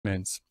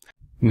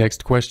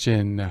Next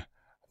question.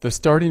 The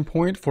starting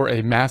point for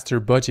a master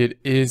budget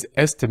is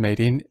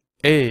estimating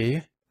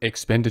A.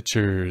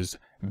 Expenditures,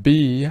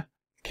 B.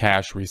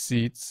 Cash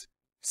receipts,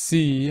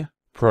 C.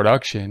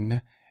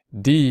 Production,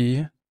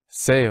 D.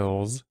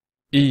 Sales,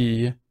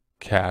 E.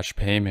 Cash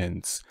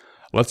payments.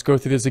 Let's go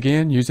through this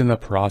again using the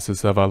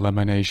process of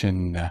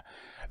elimination.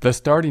 The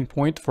starting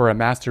point for a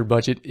master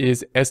budget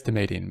is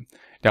estimating.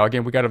 Now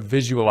again, we got to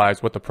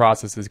visualize what the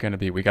process is going to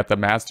be. We got the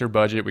master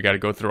budget. We got to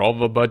go through all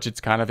the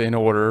budgets kind of in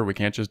order. We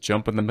can't just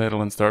jump in the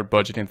middle and start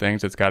budgeting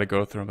things. It's got to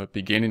go from a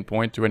beginning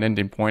point to an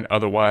ending point.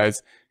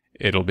 Otherwise,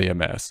 it'll be a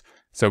mess.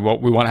 So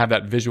what we want to have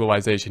that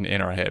visualization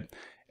in our head.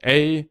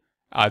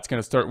 It's going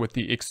to start with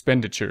the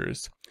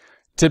expenditures.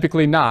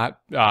 Typically not,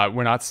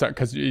 we're not start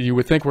because you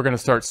would think we're going to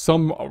start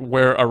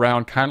somewhere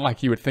around kind of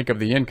like you would think of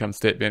the income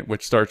statement,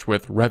 which starts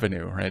with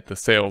revenue, right? The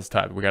sales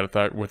type. We got to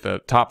start with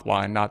the top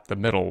line, not the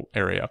middle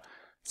area.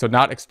 So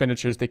not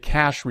expenditures, the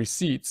cash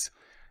receipts.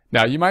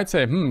 Now you might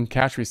say,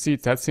 cash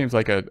receipts, that seems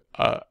like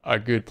a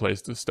good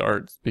place to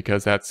start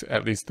because that's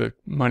at least the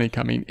money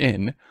coming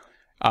in.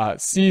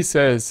 C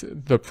says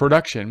the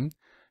production.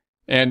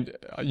 And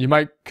you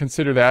might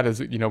consider that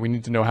as, we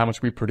need to know how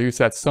much we produce.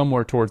 That's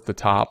somewhere towards the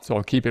top, so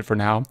I'll keep it for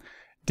now.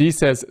 D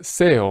says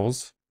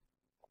sales,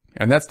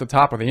 and that's the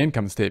top of the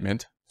income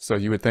statement. So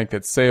you would think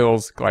that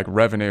sales, like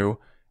revenue,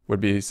 would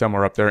be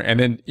somewhere up there.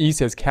 And then E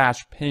says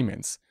cash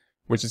payments,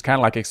 which is kind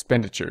of like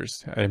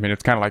expenditures. I mean,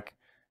 it's kind of like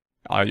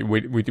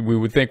we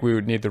would think we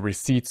would need the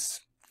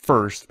receipts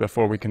first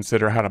before we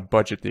consider how to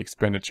budget the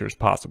expenditures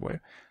possibly.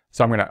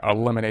 So I'm going to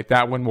eliminate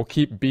that one. We'll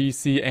keep B,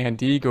 C, and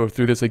D, go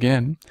through this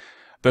again.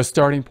 The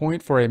starting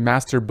point for a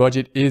master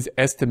budget is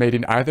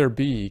estimating either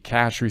B,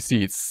 cash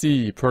receipts,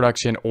 C,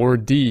 production, or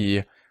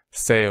D,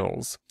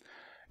 sales.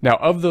 Now,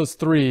 of those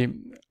three,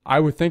 I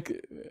would think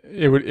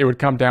it would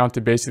come down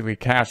to basically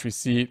cash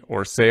receipt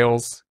or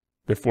sales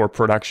before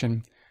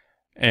production.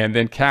 And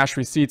then cash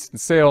receipts and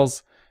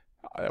sales,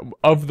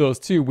 of those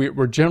two,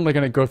 we're generally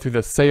going to go through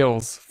the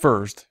sales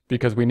first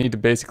because we need to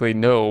basically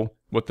know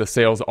what the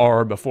sales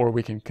are before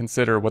we can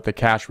consider what the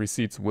cash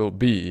receipts will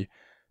be.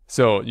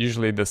 So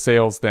usually the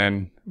sales,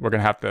 then we're going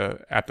to have to,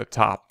 at the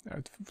top,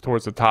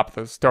 towards the top of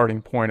the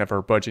starting point of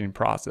our budgeting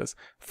process.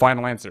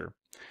 Final answer.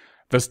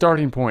 The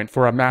starting point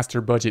for a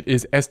master budget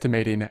is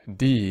estimating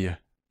D,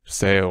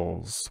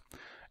 sales.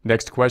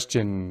 Next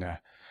question.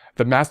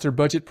 The master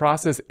budget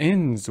process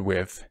ends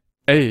with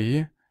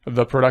A,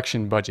 the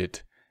production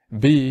budget,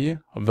 B,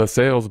 the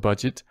sales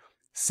budget,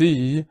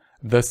 C,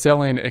 the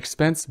selling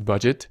expense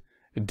budget,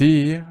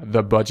 D,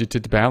 the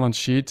budgeted balance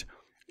sheet,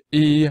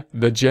 E,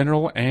 the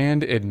general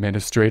and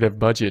administrative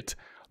budget.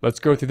 Let's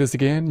go through this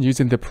again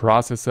using the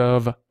process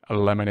of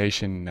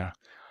elimination.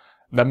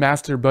 The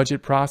master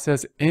budget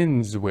process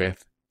ends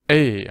with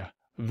A,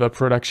 the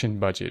production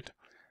budget.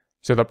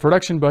 So the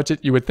production budget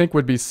you would think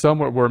would be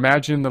somewhere, we're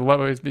imagining the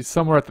level would be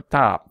somewhere at the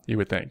top, you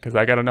would think, because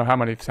I got to know how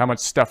much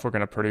stuff we're going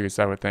to produce,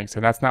 I would think. So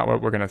that's not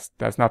what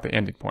that's not the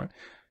ending point.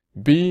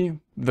 B,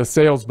 the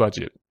sales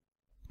budget.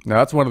 Now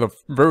that's one of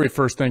the very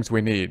first things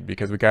we need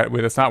because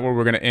that's not where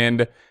we're going to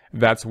end.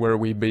 That's where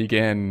we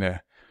begin.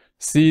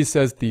 C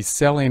says the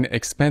selling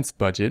expense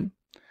budget.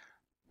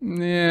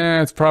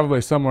 Yeah, it's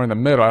probably somewhere in the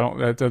middle.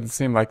 That doesn't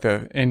seem like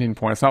the ending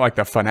point. It's not like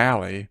the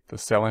finale. The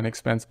selling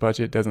expense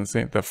budget doesn't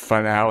seem the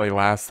finale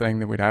last thing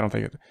that I don't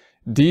think it.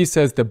 D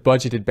says the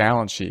budgeted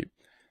balance sheet.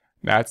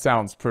 That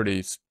sounds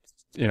pretty,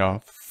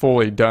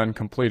 fully done,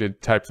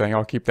 completed type thing.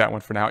 I'll keep that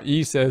one for now.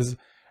 E says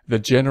the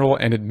general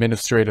and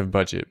administrative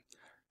budget.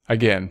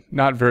 Again,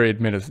 not very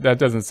that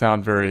doesn't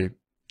sound very,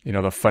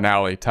 the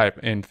finale type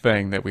end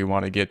thing that we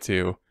want to get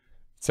to.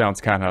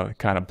 Sounds kind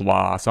of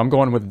blah. So I'm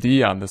going with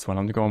D on this one.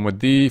 I'm going with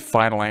D,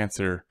 final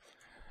answer.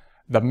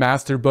 The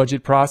master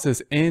budget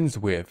process ends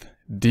with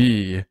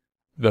D,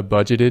 the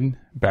budgeted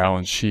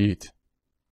balance sheet.